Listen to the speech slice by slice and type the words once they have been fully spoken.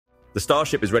The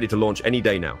Starship is ready to launch any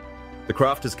day now. The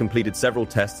craft has completed several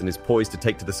tests and is poised to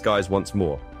take to the skies once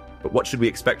more. But what should we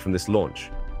expect from this launch?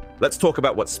 Let's talk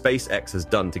about what SpaceX has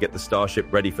done to get the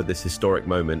Starship ready for this historic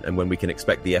moment and when we can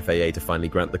expect the FAA to finally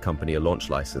grant the company a launch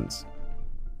license.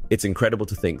 It's incredible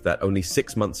to think that only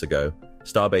 6 months ago,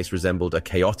 Starbase resembled a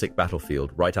chaotic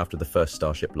battlefield right after the first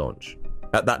Starship launch.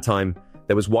 At that time,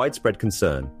 there was widespread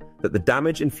concern that the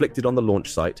damage inflicted on the launch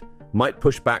site might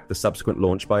push back the subsequent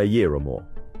launch by a year or more.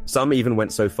 Some even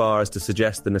went so far as to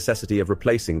suggest the necessity of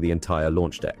replacing the entire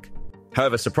launch deck.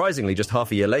 However, surprisingly, just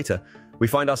half a year later, we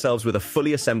find ourselves with a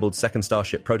fully assembled second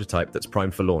Starship prototype that's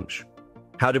primed for launch.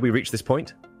 How did we reach this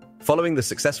point? Following the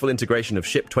successful integration of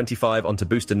Ship 25 onto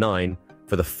Booster 9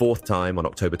 for the 4th time on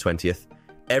October 20th,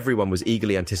 everyone was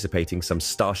eagerly anticipating some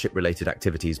Starship-related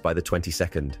activities by the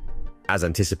 22nd. As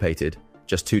anticipated,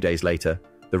 just 2 days later,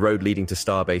 the road leading to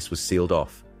Starbase was sealed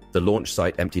off, the launch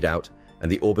site emptied out,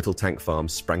 and the orbital tank farm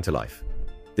sprang to life.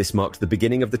 This marked the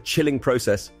beginning of the chilling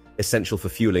process essential for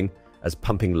fueling, as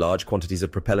pumping large quantities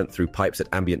of propellant through pipes at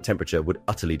ambient temperature would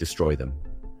utterly destroy them.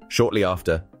 Shortly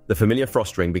after, the familiar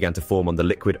frost ring began to form on the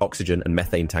liquid oxygen and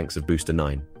methane tanks of Booster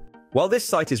 9. While this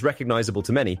site is recognizable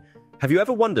to many, have you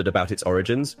ever wondered about its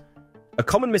origins? A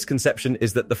common misconception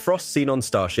is that the frost seen on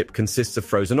Starship consists of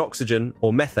frozen oxygen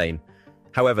or methane.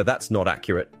 However, that's not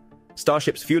accurate.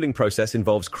 Starship's fueling process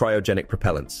involves cryogenic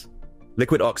propellants.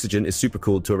 Liquid oxygen is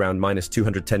supercooled to around minus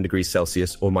 210 degrees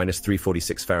Celsius or minus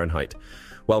 346 Fahrenheit,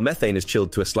 while methane is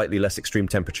chilled to a slightly less extreme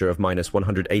temperature of minus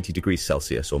 180 degrees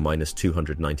Celsius or minus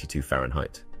 292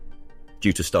 Fahrenheit.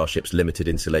 Due to Starship's limited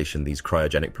insulation, these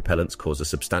cryogenic propellants cause a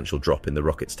substantial drop in the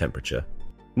rocket's temperature.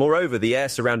 Moreover, the air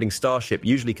surrounding Starship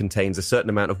usually contains a certain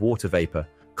amount of water vapor,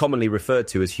 commonly referred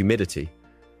to as humidity.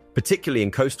 Particularly in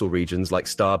coastal regions like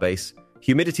Starbase,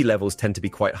 humidity levels tend to be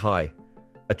quite high,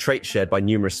 a trait shared by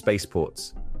numerous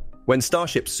spaceports. When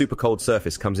Starship's super-cold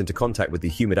surface comes into contact with the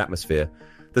humid atmosphere,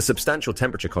 the substantial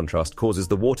temperature contrast causes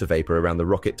the water vapor around the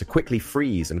rocket to quickly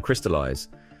freeze and crystallize.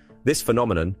 This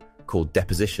phenomenon, called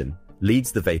deposition,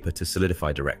 leads the vapor to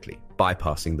solidify directly,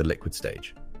 bypassing the liquid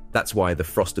stage. That's why the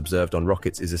frost observed on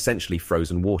rockets is essentially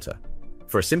frozen water.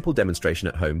 For a simple demonstration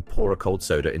at home, pour a cold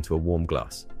soda into a warm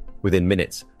glass. Within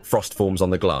minutes, frost forms on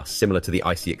the glass, similar to the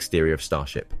icy exterior of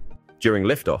Starship. During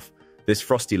liftoff, this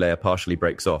frosty layer partially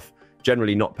breaks off,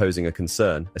 generally not posing a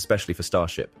concern, especially for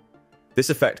Starship. This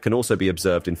effect can also be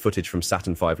observed in footage from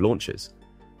Saturn V launches.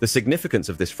 The significance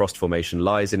of this frost formation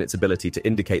lies in its ability to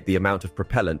indicate the amount of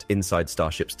propellant inside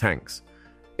Starship's tanks.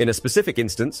 In a specific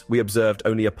instance, we observed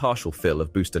only a partial fill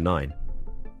of Booster 9.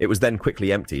 It was then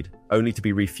quickly emptied, only to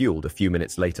be refueled a few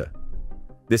minutes later.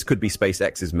 This could be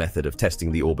SpaceX's method of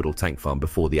testing the orbital tank farm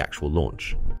before the actual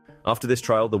launch. After this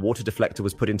trial, the water deflector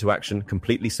was put into action,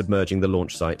 completely submerging the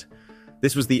launch site.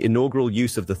 This was the inaugural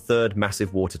use of the third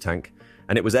massive water tank,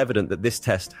 and it was evident that this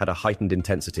test had a heightened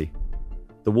intensity.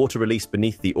 The water released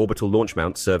beneath the orbital launch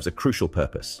mount serves a crucial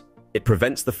purpose. It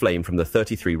prevents the flame from the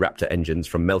 33 Raptor engines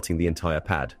from melting the entire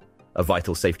pad, a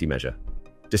vital safety measure.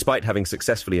 Despite having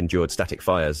successfully endured static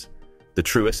fires, the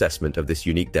true assessment of this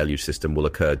unique deluge system will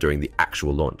occur during the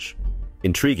actual launch.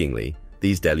 Intriguingly,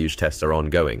 these deluge tests are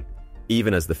ongoing,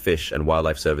 even as the Fish and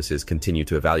Wildlife Services continue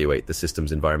to evaluate the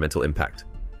system's environmental impact.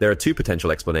 There are two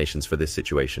potential explanations for this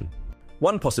situation.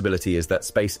 One possibility is that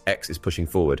SpaceX is pushing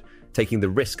forward, taking the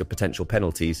risk of potential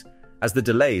penalties, as the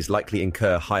delays likely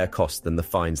incur higher costs than the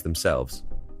fines themselves.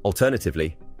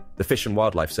 Alternatively, the Fish and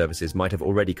Wildlife Services might have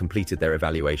already completed their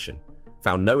evaluation,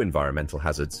 found no environmental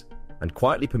hazards, and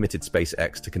quietly permitted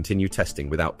SpaceX to continue testing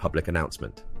without public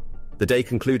announcement. The day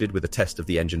concluded with a test of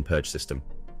the engine purge system,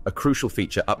 a crucial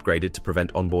feature upgraded to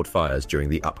prevent onboard fires during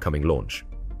the upcoming launch.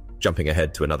 Jumping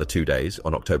ahead to another 2 days,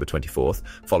 on October 24th,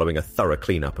 following a thorough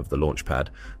cleanup of the launch pad,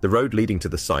 the road leading to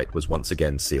the site was once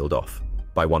again sealed off.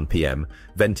 By 1 p.m.,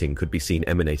 venting could be seen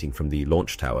emanating from the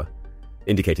launch tower,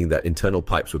 indicating that internal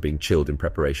pipes were being chilled in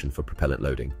preparation for propellant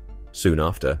loading. Soon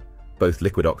after, both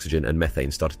liquid oxygen and methane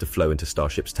started to flow into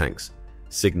Starship's tanks,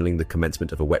 signaling the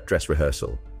commencement of a wet dress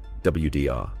rehearsal,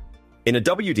 WDR. In a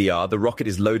WDR, the rocket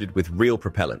is loaded with real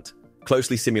propellant,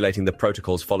 closely simulating the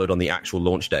protocols followed on the actual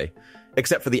launch day,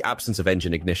 except for the absence of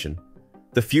engine ignition.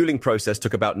 The fueling process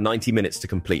took about 90 minutes to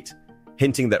complete,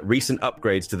 hinting that recent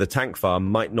upgrades to the tank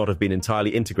farm might not have been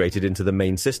entirely integrated into the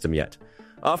main system yet.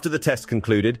 After the test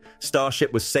concluded,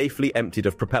 Starship was safely emptied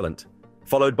of propellant,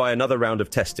 followed by another round of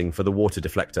testing for the water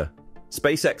deflector.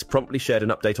 SpaceX promptly shared an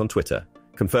update on Twitter,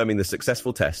 confirming the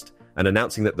successful test and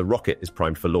announcing that the rocket is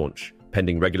primed for launch,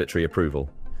 pending regulatory approval.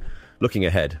 Looking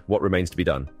ahead, what remains to be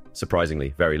done?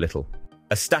 Surprisingly, very little.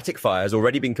 A static fire has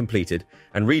already been completed,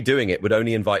 and redoing it would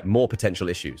only invite more potential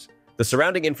issues. The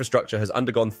surrounding infrastructure has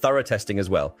undergone thorough testing as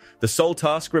well. The sole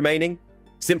task remaining?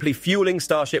 Simply fueling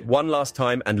Starship one last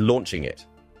time and launching it.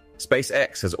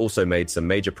 SpaceX has also made some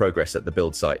major progress at the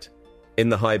build site. In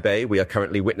the high bay, we are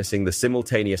currently witnessing the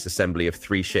simultaneous assembly of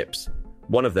 3 ships,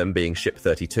 one of them being Ship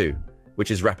 32,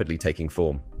 which is rapidly taking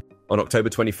form. On October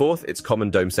 24th, its common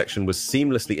dome section was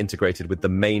seamlessly integrated with the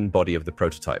main body of the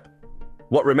prototype.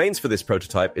 What remains for this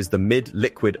prototype is the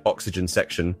mid-liquid oxygen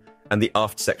section and the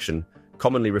aft section,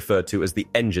 commonly referred to as the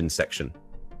engine section.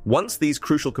 Once these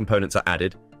crucial components are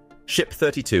added, Ship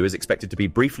 32 is expected to be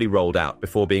briefly rolled out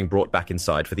before being brought back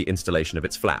inside for the installation of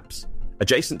its flaps.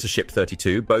 Adjacent to Ship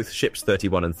 32, both Ships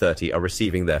 31 and 30 are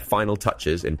receiving their final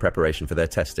touches in preparation for their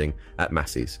testing at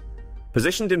Massey's.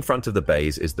 Positioned in front of the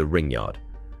bays is the Ringyard,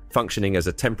 functioning as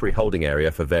a temporary holding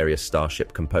area for various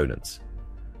Starship components.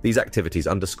 These activities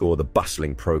underscore the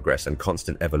bustling progress and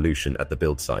constant evolution at the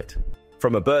build site.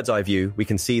 From a bird's eye view, we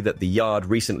can see that the yard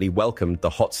recently welcomed the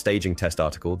hot staging test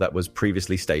article that was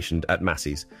previously stationed at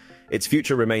Massey's. Its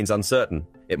future remains uncertain.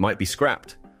 It might be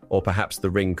scrapped, or perhaps the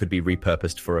ring could be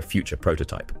repurposed for a future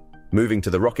prototype. Moving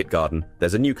to the rocket garden,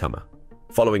 there's a newcomer.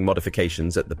 Following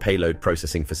modifications at the payload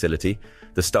processing facility,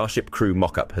 the Starship crew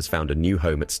mock-up has found a new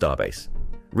home at Starbase.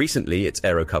 Recently, its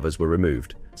aero covers were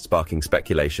removed, sparking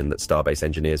speculation that Starbase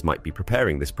engineers might be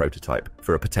preparing this prototype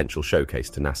for a potential showcase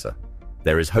to NASA.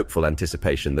 There is hopeful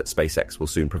anticipation that SpaceX will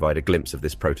soon provide a glimpse of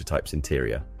this prototype's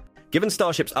interior. Given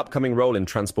Starship's upcoming role in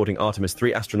transporting Artemis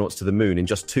III astronauts to the moon in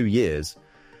just 2 years,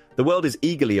 the world is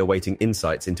eagerly awaiting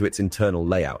insights into its internal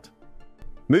layout.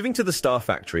 Moving to the Star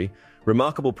Factory,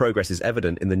 remarkable progress is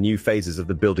evident in the new phases of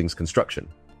the building's construction.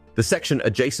 The section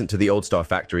adjacent to the old Star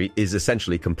Factory is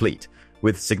essentially complete,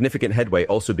 with significant headway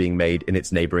also being made in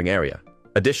its neighboring area.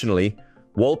 Additionally,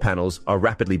 wall panels are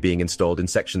rapidly being installed in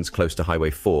sections close to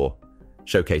Highway 4,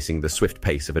 showcasing the swift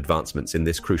pace of advancements in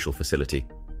this crucial facility.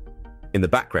 In the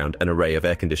background, an array of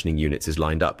air conditioning units is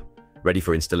lined up, ready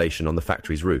for installation on the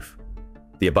factory's roof.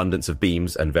 The abundance of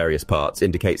beams and various parts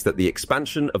indicates that the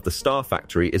expansion of the Star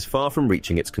Factory is far from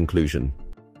reaching its conclusion.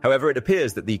 However, it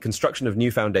appears that the construction of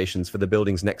new foundations for the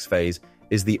building's next phase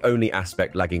is the only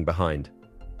aspect lagging behind.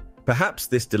 Perhaps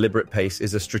this deliberate pace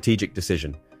is a strategic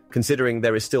decision, considering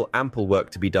there is still ample work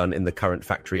to be done in the current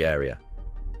factory area.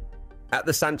 At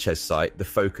the Sanchez site, the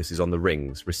focus is on the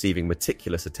rings, receiving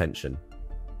meticulous attention.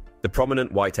 The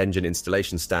prominent white engine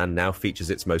installation stand now features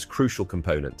its most crucial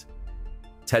component: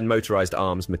 10 motorized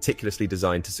arms meticulously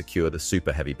designed to secure the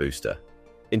Super Heavy booster.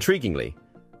 Intriguingly,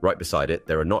 right beside it,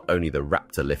 there are not only the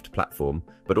Raptor lift platform,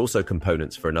 but also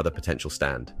components for another potential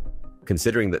stand.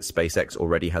 Considering that SpaceX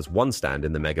already has one stand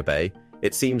in the Mega Bay,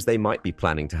 it seems they might be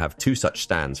planning to have 2 such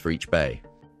stands for each bay.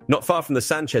 Not far from the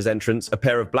Sanchez entrance, a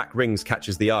pair of black rings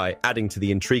catches the eye, adding to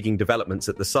the intriguing developments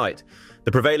at the site.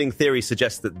 The prevailing theory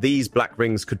suggests that these black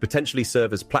rings could potentially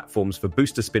serve as platforms for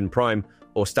booster spin prime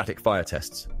or static fire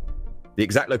tests. The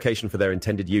exact location for their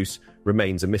intended use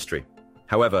remains a mystery.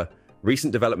 However,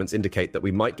 recent developments indicate that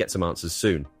we might get some answers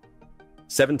soon.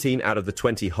 17 out of the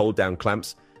 20 hold-down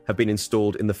clamps have been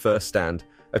installed in the first stand,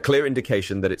 a clear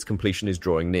indication that its completion is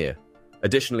drawing near.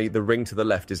 Additionally, the ring to the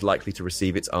left is likely to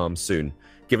receive its arms soon,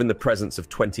 given the presence of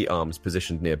 20 arms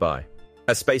positioned nearby.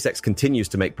 As SpaceX continues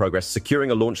to make progress, securing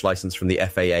a launch license from the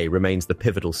FAA remains the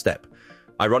pivotal step.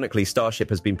 Ironically, Starship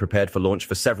has been prepared for launch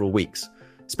for several weeks.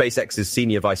 SpaceX's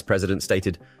senior vice president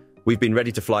stated, "We've been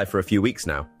ready to fly for a few weeks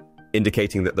now,"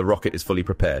 indicating that the rocket is fully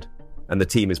prepared, and the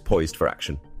team is poised for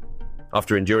action.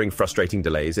 After enduring frustrating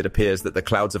delays, it appears that the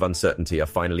clouds of uncertainty are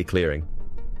finally clearing.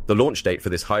 The launch date for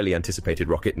this highly anticipated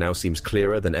rocket now seems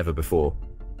clearer than ever before.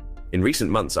 In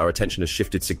recent months, our attention has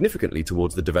shifted significantly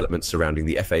towards the developments surrounding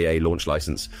the FAA launch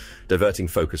license, diverting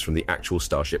focus from the actual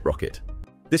Starship rocket.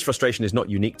 This frustration is not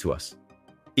unique to us.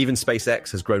 Even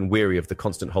SpaceX has grown weary of the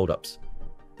constant holdups.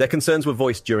 Their concerns were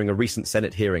voiced during a recent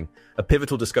Senate hearing, a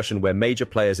pivotal discussion where major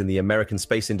players in the American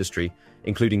space industry,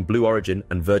 including Blue Origin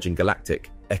and Virgin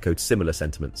Galactic, echoed similar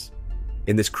sentiments.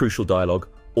 In this crucial dialogue,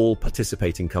 all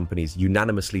participating companies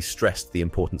unanimously stressed the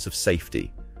importance of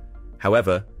safety.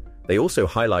 However, they also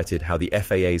highlighted how the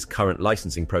FAA's current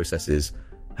licensing processes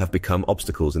have become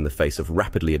obstacles in the face of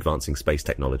rapidly advancing space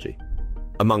technology.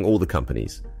 Among all the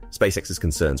companies, SpaceX's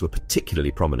concerns were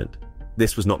particularly prominent.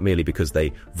 This was not merely because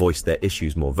they voiced their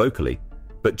issues more vocally,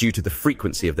 but due to the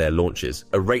frequency of their launches,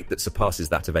 a rate that surpasses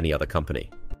that of any other company.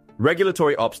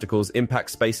 Regulatory obstacles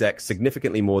impact SpaceX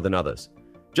significantly more than others.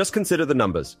 Just consider the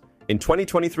numbers. In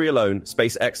 2023 alone,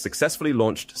 SpaceX successfully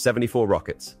launched 74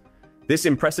 rockets. This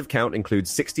impressive count includes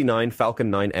 69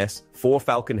 Falcon 9s, 4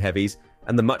 Falcon Heavies,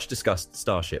 and the much-discussed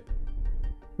Starship.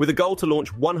 With a goal to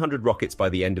launch 100 rockets by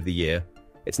the end of the year,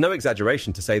 It's no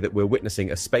exaggeration to say that we're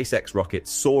witnessing a SpaceX rocket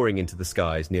soaring into the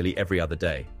skies nearly every other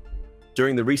day.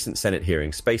 During the recent Senate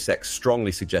hearing, SpaceX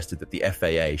strongly suggested that the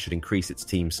FAA should increase its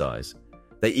team size.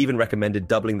 They even recommended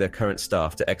doubling their current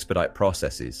staff to expedite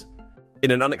processes.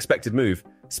 In an unexpected move,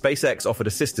 SpaceX offered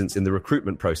assistance in the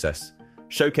recruitment process,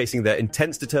 showcasing their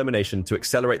intense determination to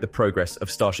accelerate the progress of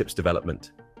Starship's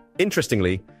development.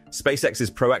 Interestingly,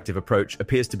 SpaceX's proactive approach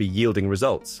appears to be yielding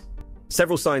results.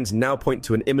 Several signs now point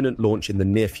to an imminent launch in the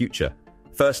near future.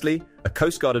 Firstly, a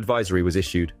Coast Guard advisory was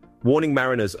issued, warning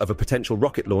mariners of a potential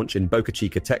rocket launch in Boca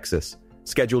Chica, Texas,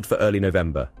 scheduled for early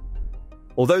November.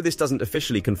 Although this doesn't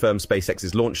officially confirm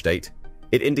SpaceX's launch date,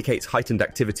 it indicates heightened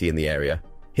activity in the area,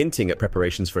 hinting at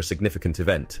preparations for a significant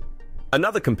event.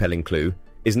 Another compelling clue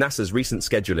is NASA's recent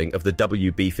scheduling of the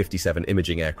WB-57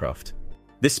 imaging aircraft.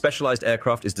 This specialized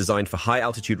aircraft is designed for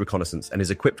high-altitude reconnaissance and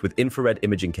is equipped with infrared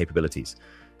imaging capabilities.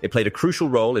 It played a crucial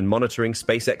role in monitoring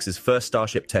SpaceX's first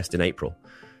Starship test in April.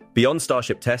 Beyond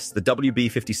Starship tests, the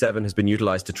WB-57 has been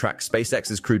utilized to track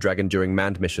SpaceX's Crew Dragon during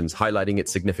manned missions, highlighting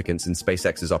its significance in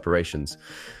SpaceX's operations.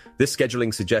 This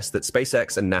scheduling suggests that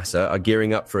SpaceX and NASA are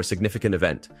gearing up for a significant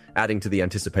event, adding to the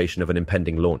anticipation of an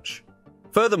impending launch.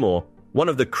 Furthermore, one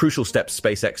of the crucial steps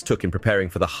SpaceX took in preparing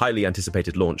for the highly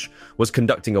anticipated launch was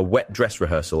conducting a wet dress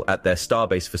rehearsal at their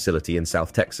Starbase facility in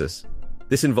South Texas.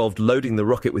 This involved loading the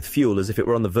rocket with fuel as if it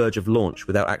were on the verge of launch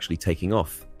without actually taking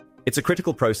off. It's a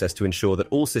critical process to ensure that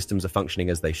all systems are functioning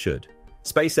as they should.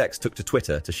 SpaceX took to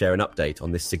Twitter to share an update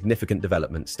on this significant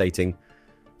development, stating,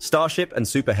 "Starship and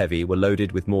Super Heavy were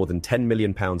loaded with more than 10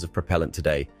 million pounds of propellant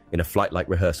today in a flight-like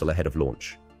rehearsal ahead of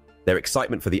launch." Their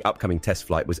excitement for the upcoming test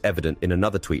flight was evident in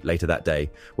another tweet later that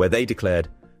day, where they declared,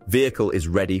 "Vehicle is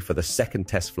ready for the second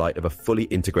test flight of a fully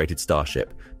integrated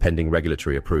Starship, pending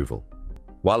regulatory approval."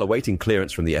 While awaiting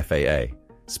clearance from the FAA,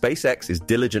 SpaceX is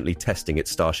diligently testing its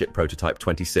Starship Prototype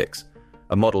 26,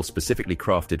 a model specifically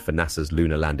crafted for NASA's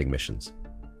lunar landing missions.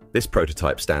 This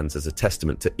prototype stands as a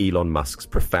testament to Elon Musk's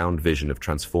profound vision of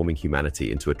transforming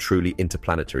humanity into a truly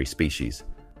interplanetary species.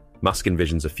 Musk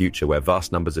envisions a future where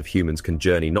vast numbers of humans can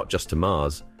journey not just to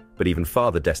Mars, but even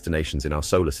farther destinations in our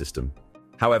solar system.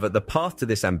 However, the path to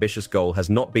this ambitious goal has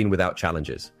not been without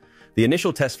challenges. The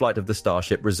initial test flight of the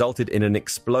Starship resulted in an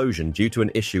explosion due to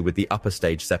an issue with the upper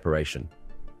stage separation.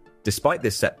 Despite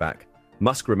this setback,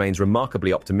 Musk remains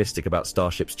remarkably optimistic about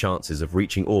Starship's chances of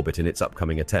reaching orbit in its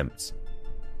upcoming attempts.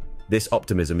 This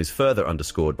optimism is further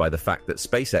underscored by the fact that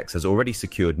SpaceX has already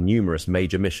secured numerous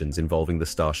major missions involving the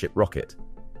Starship rocket,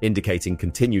 indicating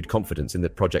continued confidence in the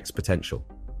project's potential.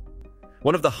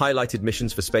 One of the highlighted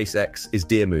missions for SpaceX is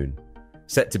dearMoon,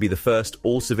 set to be the first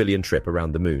all-civilian trip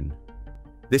around the moon.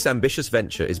 This ambitious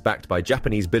venture is backed by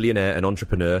Japanese billionaire and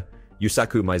entrepreneur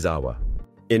Yusaku Maezawa.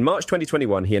 In March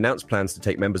 2021, he announced plans to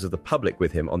take members of the public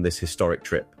with him on this historic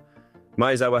trip.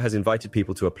 Maezawa has invited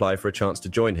people to apply for a chance to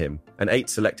join him and 8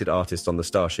 selected artists on the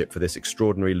Starship for this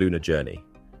extraordinary lunar journey.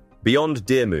 Beyond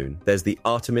dearMoon, there's the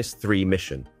Artemis III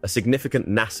mission, a significant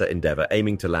NASA endeavor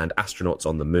aiming to land astronauts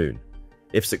on the moon.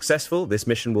 If successful, this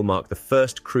mission will mark the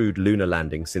first crewed lunar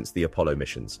landing since the Apollo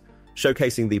missions,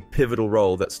 showcasing the pivotal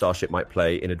role that Starship might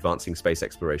play in advancing space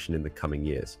exploration in the coming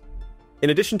years. In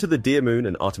addition to the dearMoon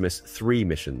and Artemis III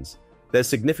missions, there's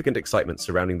significant excitement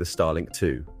surrounding the Starlink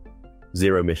 2.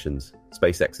 Zero missions,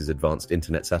 SpaceX's advanced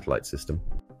internet satellite system.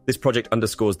 This project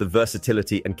underscores the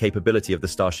versatility and capability of the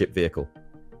Starship vehicle.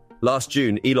 Last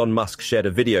June, Elon Musk shared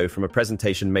a video from a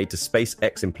presentation made to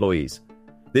SpaceX employees.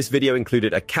 This video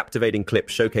included a captivating clip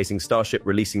showcasing Starship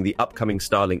releasing the upcoming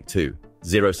Starlink 2,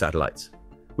 Zero satellites.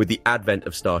 With the advent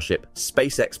of Starship,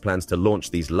 SpaceX plans to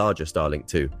launch these larger Starlink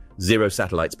 2, Zero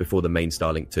satellites before the main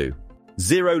Starlink 2.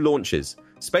 Zero launches.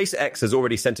 SpaceX has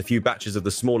already sent a few batches of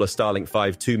the smaller Starlink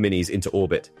 5-2 minis into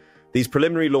orbit. These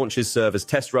preliminary launches serve as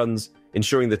test runs,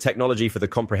 ensuring the technology for the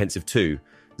comprehensive 2,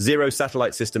 Zero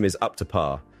satellite system is up to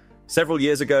par. Several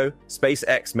years ago,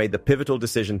 SpaceX made the pivotal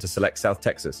decision to select South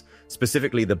Texas,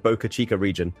 specifically the Boca Chica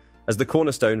region, as the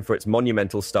cornerstone for its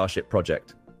monumental Starship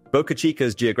project. Boca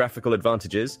Chica's geographical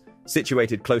advantages,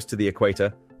 situated close to the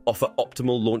equator, offer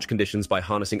optimal launch conditions by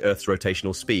harnessing Earth's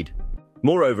rotational speed.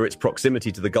 Moreover, its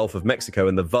proximity to the Gulf of Mexico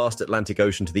and the vast Atlantic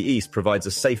Ocean to the east provides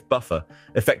a safe buffer,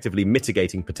 effectively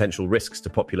mitigating potential risks to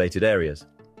populated areas.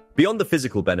 Beyond the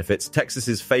physical benefits,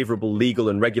 Texas's favorable legal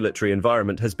and regulatory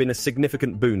environment has been a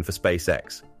significant boon for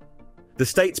SpaceX. The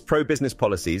state's pro-business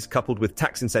policies, coupled with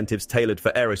tax incentives tailored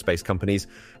for aerospace companies,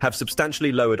 have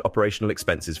substantially lowered operational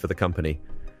expenses for the company.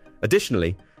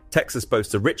 Additionally, Texas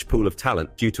boasts a rich pool of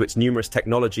talent due to its numerous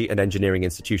technology and engineering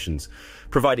institutions,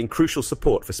 providing crucial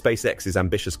support for SpaceX's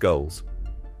ambitious goals.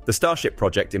 The Starship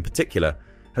project, in particular,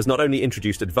 has not only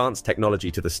introduced advanced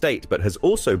technology to the state, but has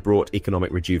also brought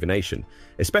economic rejuvenation,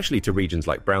 especially to regions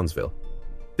like Brownsville.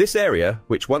 This area,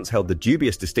 which once held the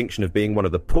dubious distinction of being one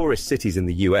of the poorest cities in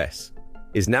the US,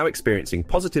 is now experiencing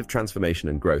positive transformation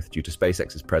and growth due to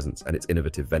SpaceX's presence and its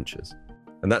innovative ventures.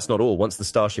 And that's not all. Once the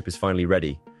Starship is finally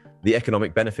ready, the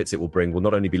economic benefits it will bring will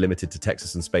not only be limited to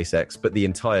Texas and SpaceX, but the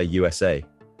entire USA.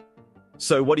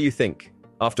 So what do you think?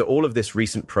 After all of this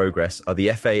recent progress, are the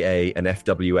FAA and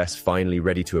FWS finally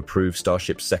ready to approve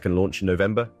Starship's second launch in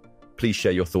November? Please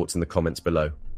share your thoughts in the comments below.